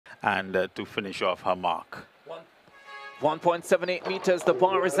and to finish off her mark. 1.78 meters the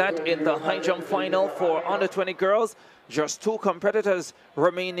bar is at in the high jump final for under 20 girls. Just 2 competitors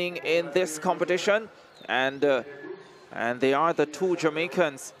remaining in this competition, and they are the 2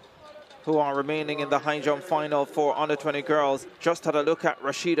 Jamaicans who are remaining in the high jump final for under 20 girls. Just had a look at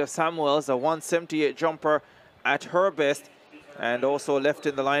Rashida Samuels, a 178 jumper at her best, and also left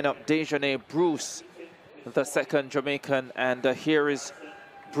in the lineup Dejanay Bruce, the 2nd Jamaican, and here is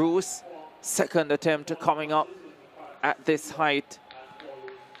Bruce, 2nd attempt coming up at this height.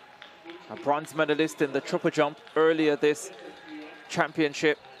 A bronze medalist in the triple jump earlier this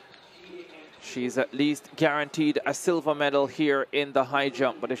championship. She's at least guaranteed a silver medal here in the high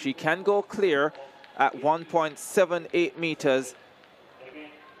jump, but if she can go clear at 1.78 meters,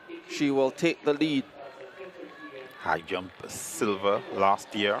 she will take the lead. High jump silver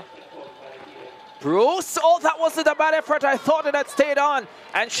last year. Bruce, oh, that wasn't a bad effort. I thought it had stayed on,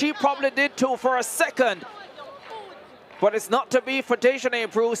 and she probably did too for a second. But it's not to be for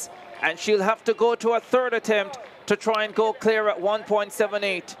Dejanay Bruce, and she'll have to go to a 3rd attempt to try and go clear at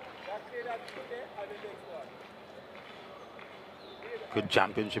 1.78. Good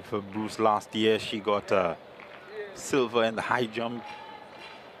championship for Bruce last year. She got a silver in the high jump,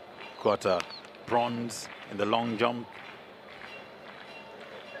 got a bronze in the long jump.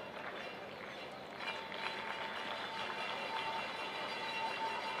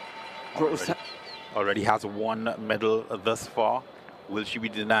 Bruce already has 1 medal thus far. Will she be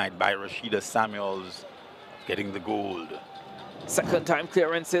denied by Rashida Samuels getting the gold? 2nd time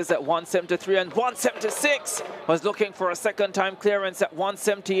clearances at 173 and 176. Was looking for a 2nd time clearance at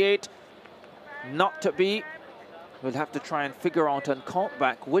 178. Not to be. We'll have to try and figure out and count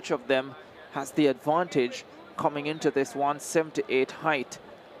back which of them has the advantage coming into this 178 height.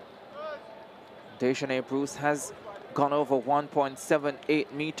 Dejanay Bruce has gone over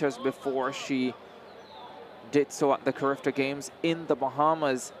 1.78 meters before. She did so at the CARIFTA Games in the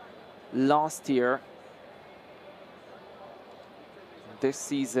Bahamas last year. This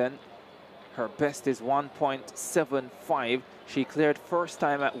season, her best is 1.75. She cleared first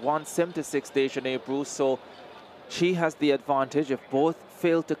time at 176, Dejanay Bruce, so she has the advantage. If both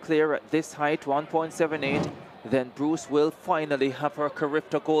fail to clear at this height, 1.78, then Bruce will finally have her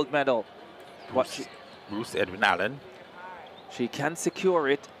CARIFTA gold medal. Bruce Edwin Allen. She can secure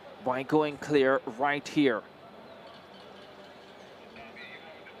it by going clear right here.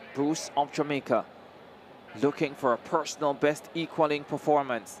 Bruce of Jamaica, looking for a personal best equaling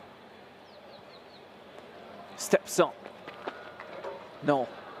performance. Steps up. No.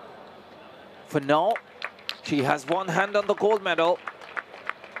 For now, she has 1 hand on the gold medal,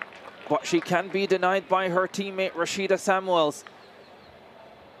 but she can be denied by her teammate Rashida Samuels,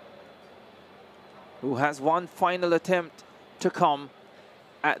 who has 1 final attempt to come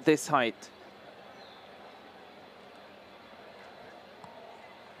at this height.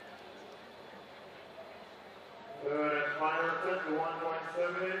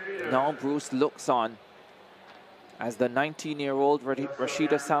 Now Bruce looks on as the 19-year-old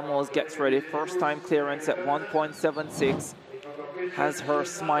Rashida Samuels gets ready. First time clearance at 1.76, has her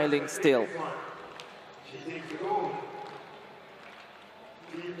smiling still.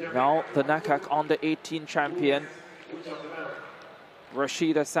 Now the NACAC under 18 champion,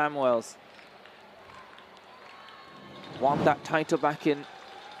 Rashida Samuels. Won that title back in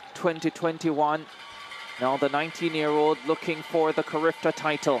 2021. Now the 19-year-old looking for the CARIFTA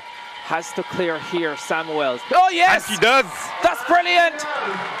title. Has to clear here, Samuels. Oh yes! And she does! That's brilliant!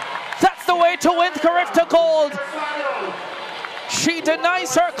 That's the way to win CARIFTA gold! She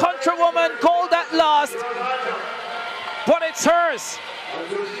denies her countrywoman gold at last, but it's hers.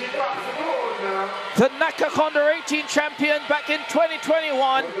 The NACAC under 18 champion back in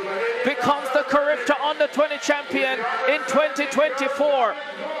 2021 becomes the CARIFTA under 20 champion in 2024.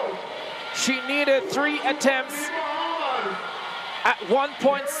 She needed 3 attempts at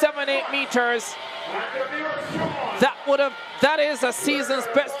 1.78 meters. That is a season's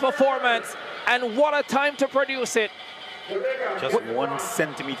best performance, and what a time to produce it. Just 1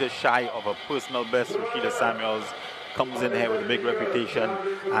 centimeter shy of a personal best. Rashida Samuels comes in here with a big reputation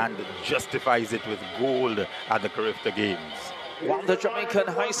and justifies it with gold at the CARIFTA Games. Won the Jamaican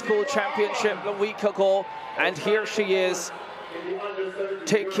High School Championship a week ago, and here she is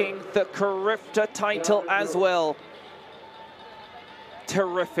taking the CARIFTA title as well.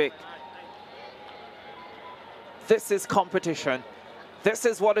 Terrific. This is competition. This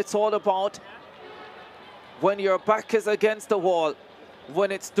is what it's all about. When your back is against the wall,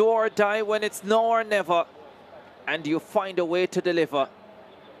 when it's do or die, when it's now or never, and you find a way to deliver.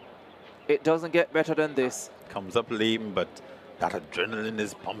 It doesn't get better than this. Comes up lame, but That adrenaline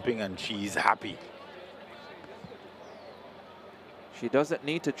is pumping and she's happy. She doesn't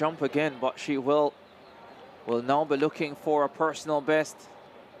need to jump again, but she will now be looking for a personal best.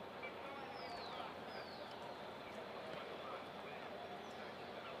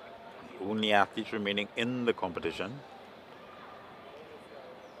 The only athlete remaining in the competition.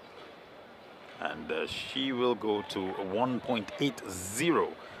 And she will go to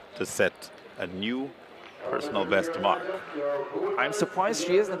 1.80 to set a new personal best mark. I'm surprised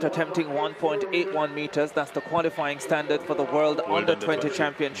she isn't attempting 1.81 meters. That's the qualifying standard for the World Under 20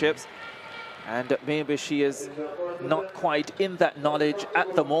 Championships. And maybe she is not quite in that knowledge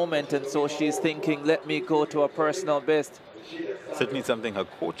at the moment, and so she's thinking, let me go to a personal best. Certainly something her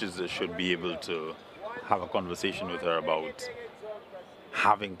coaches should be able to have a conversation with her about,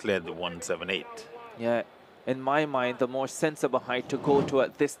 having cleared the 178. Yeah, in my mind, the more sensible height to go to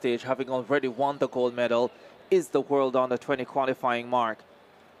at this stage, having already won the gold medal, is the World Under 20 qualifying mark.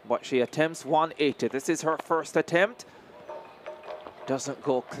 But she attempts 180. This is her first attempt. Doesn't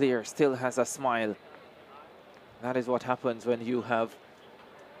go clear, still has a smile. That is what happens when you have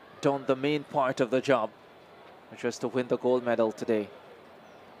done the main part of the job, which was to win the gold medal today.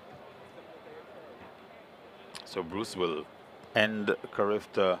 So Bruce will end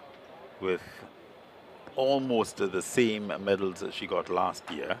CARIFTA with almost the same medals as she got last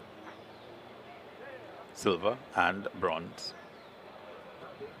year. Silver and bronze.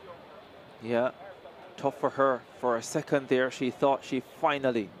 Yeah, tough for her. For a second there, she thought she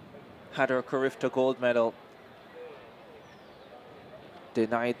finally had her CARIFTA gold medal.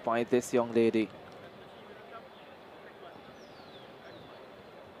 Denied by this young lady.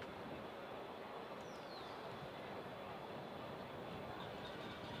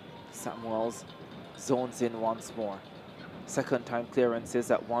 Samuels zones in once more. Second time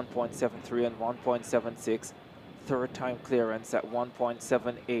clearances at 1.73 and 1.76. Third time clearance at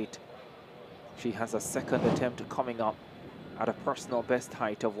 1.78. She has a second attempt coming up at a personal best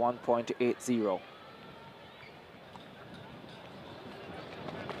height of 1.80.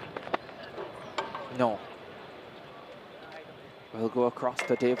 No. We'll go across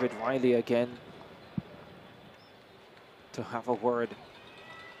to David Riley again to have a word.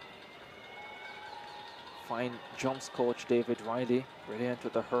 Fine jumps coach David Riley, brilliant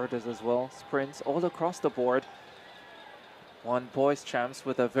with the hurdles as well, sprints all across the board. Won boys champs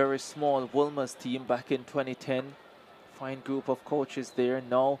with a very small Wolmer's team back in 2010. Fine group of coaches there,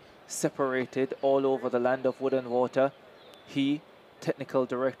 now separated all over the land of wood and water. He, technical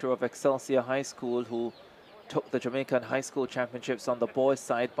director of Excelsior High School, who took the Jamaican High School Championships on the boys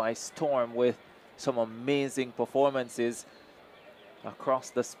side by storm with some amazing performances across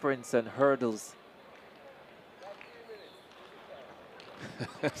the sprints and hurdles.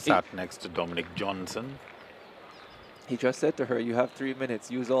 Sat next to Dominic Johnson. He just said to her, you have 3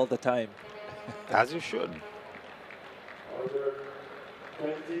 minutes, use all the time. As you should.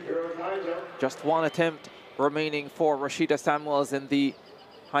 Just one attempt remaining for Rashida Samuels in the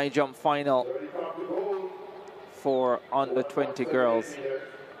high jump final for under 20 girls.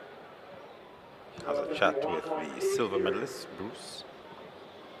 Has a chat with the silver medalist, Bruce.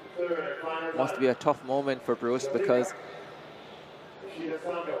 Must be a tough moment for Bruce, because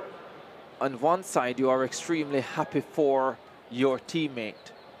on one side you are extremely happy for your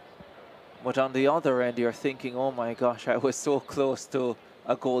teammate, but on the other end you're thinking, oh my gosh, I was so close to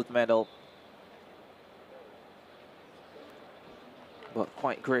a gold medal. But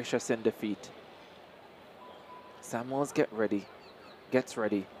quite gracious in defeat. Samuels gets ready.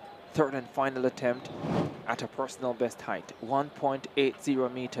 Third and final attempt at a personal best height,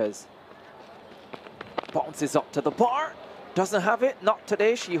 1.80 meters. Bounces up to the bar. Doesn't have it, not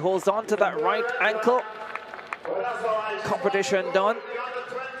today. She holds on to that right ankle. Competition done.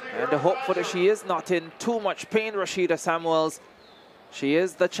 And hopefully she is not in too much pain, Rashida Samuels. She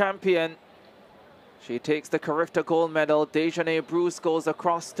is the champion. She takes the CARIFTA gold medal. Dejanay Bruce goes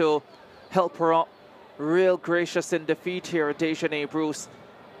across to help her up. Real gracious in defeat here, Dejanay Bruce.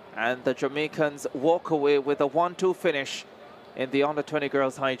 And the Jamaicans walk away with a 1-2 finish in the under 20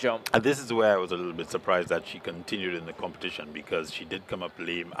 girls high jump. And this is where I was a little bit surprised that she continued in the competition, because she did come up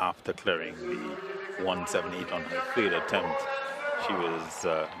lame after clearing the 178 on her third attempt. She was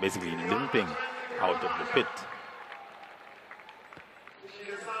basically limping out of the pit.